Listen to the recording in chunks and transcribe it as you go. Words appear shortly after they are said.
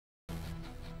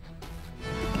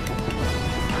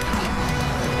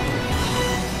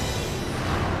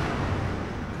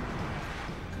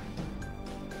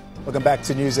Welcome back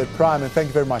to News at Prime, and thank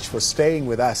you very much for staying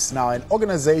with us. Now, an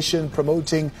organization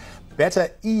promoting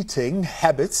better eating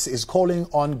habits is calling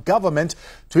on government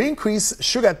to increase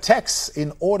sugar tax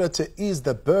in order to ease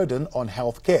the burden on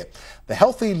healthcare. The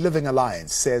Healthy Living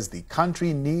Alliance says the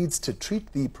country needs to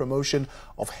treat the promotion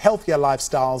of healthier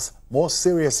lifestyles more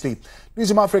seriously.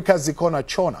 Newzroom Afrika's Zikona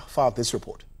Chona filed this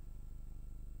report.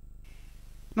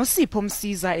 Nosipho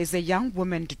Msiza is a young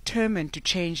woman determined to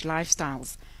change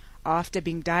lifestyles. After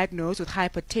being diagnosed with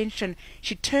hypertension,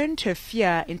 she turned her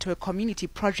fear into a community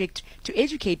project to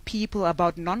educate people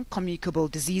about non-communicable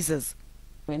diseases.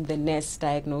 When the nurse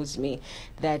diagnosed me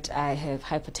that I have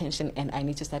hypertension and I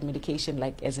need to start medication,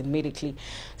 like as in medically,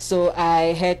 so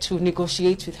I had to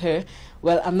negotiate with her.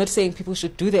 Well, I'm not saying people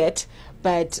should do that,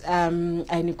 but I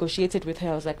negotiated with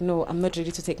her. I was like, no, I'm not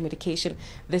ready to take medication.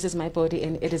 This is my body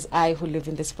and it is I who live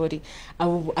in this body. I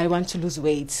want to lose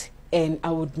weight. And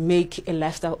I would make a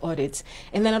lifestyle audit.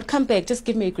 And then I'll come back, just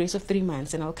give me a grace of 3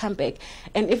 months and I'll come back.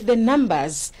 And if the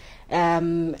numbers are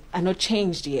not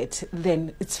changed yet,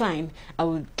 then it's fine. I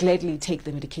would gladly take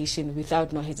the medication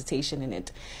without no hesitation in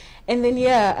it. And then,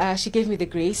 she gave me the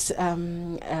grace.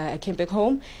 I came back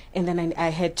home and then I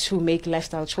had to make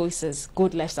lifestyle choices,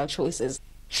 good lifestyle choices.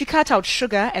 She cut out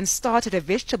sugar and started a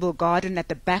vegetable garden at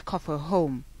the back of her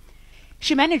home.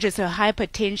 She manages her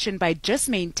hypertension by just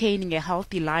maintaining a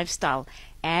healthy lifestyle,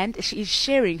 and she is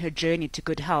sharing her journey to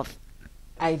good health.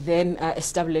 I then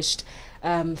established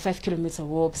 5-kilometer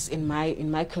walks in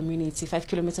my community,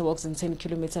 5-kilometer walks and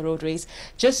 10-kilometer road race,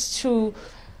 just to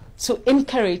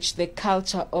encourage the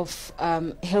culture of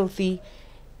healthy,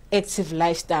 active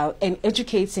lifestyle and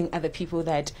educating other people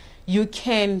that you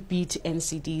can beat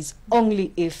NCDs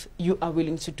only if you are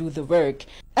willing to do the work.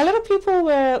 A lot of people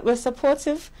were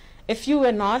supportive. If you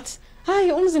were not,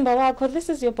 hi, umzimba wakho, this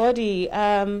is your body.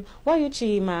 Why you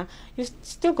chima? You're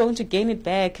still going to gain it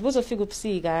back.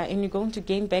 And you're going to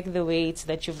gain back the weight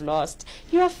that you've lost.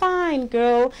 You are fine,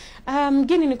 girl. You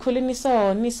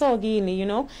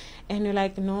know? And you're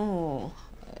like, no,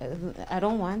 I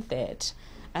don't want that.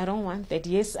 I don't want that.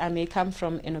 Yes, I may come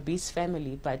from an obese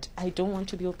family, but I don't want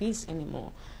to be obese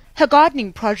anymore. Her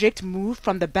gardening project moved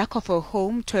from the back of her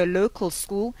home to a local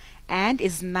school and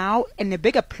is now in a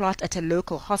bigger plot at a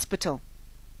local hospital.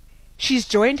 She's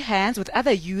joined hands with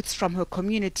other youths from her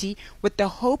community with the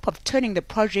hope of turning the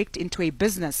project into a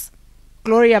business.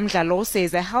 Gloria Mdlalose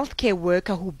is a healthcare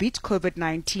worker who beat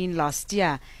COVID-19 last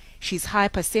year. She's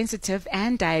hypersensitive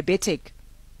and diabetic.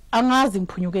 Angazi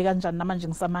ngiphunyuke kanjani namanje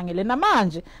ngisamangele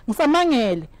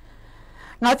ngisamangele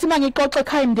ngathi mangixoxe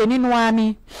ekhaya emndenini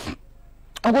wami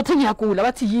ukuthi ngiyagula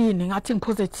bathi yini ngathi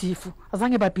ngipositive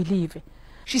azange babelieve.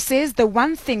 She says the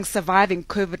one thing surviving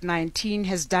COVID-19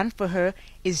 has done for her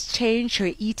is change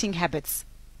her eating habits.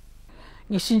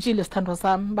 Ngishintshile sithandwa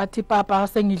sami bathi papa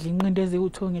sengidla inqindi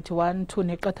eziwu2 ngithi 1 2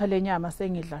 neqatha lenyama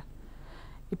sengidla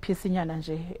iphisi nyana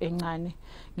nje encane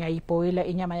ngiyayiboila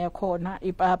inyama yakhona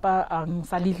ipapa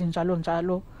angisalidli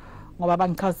njalo ngoba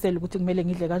bangichazisela ukuthi kumele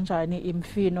ngidle kanjani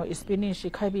imfino ispinach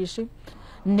ikhabishi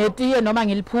netiye noma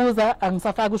ngiliphuza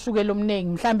angisafaka ushukela omningi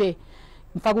mhlambe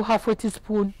ngifaka u-half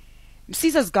teaspoon.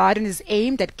 Msiza's garden is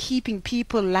aimed at keeping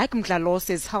people like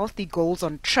Mdlalose's healthy goals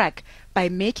on track by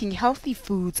making healthy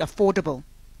foods affordable.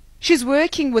 She's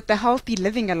working with the Healthy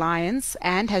Living Alliance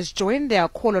and has joined their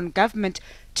call on government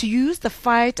to use the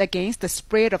fight against the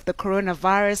spread of the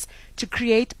coronavirus to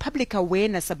create public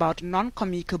awareness about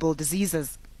non-communicable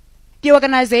diseases. The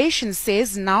organization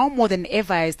says now more than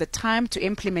ever is the time to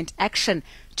implement action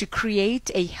to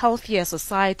create a healthier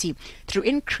society through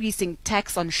increasing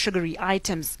tax on sugary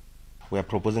items. We are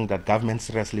proposing that government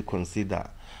seriously consider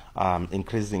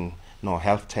increasing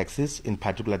health taxes, in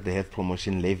particular the health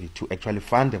promotion levy, to actually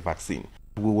fund the vaccine.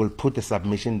 We will put a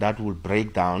submission that will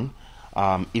break down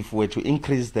if we're to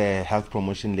increase the health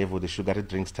promotion levy, the sugary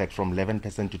drinks tax from 11%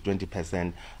 to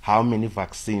 20%, how many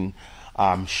vaccine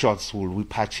shots will we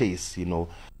purchase,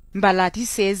 Mbalati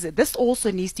says this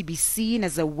also needs to be seen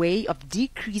as a way of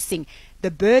decreasing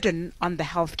the burden on the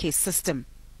healthcare system.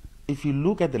 If you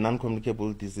look at the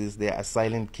non-communicable disease, they are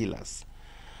silent killers.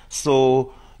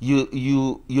 So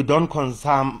you don't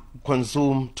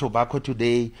consume tobacco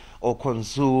today or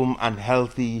consume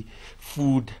unhealthy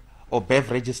food or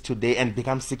beverages today and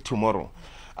become sick tomorrow.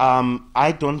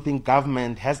 I don't think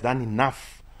government has done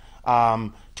enough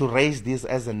to raise this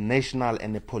as a national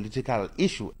and a political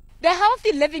issue. The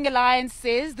Healthy Living Alliance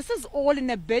says this is all in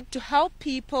a bid to help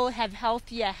people have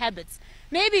healthier habits.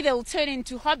 Maybe they'll turn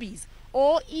into hobbies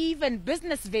or even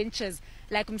business ventures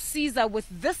like Msiza with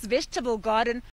this vegetable garden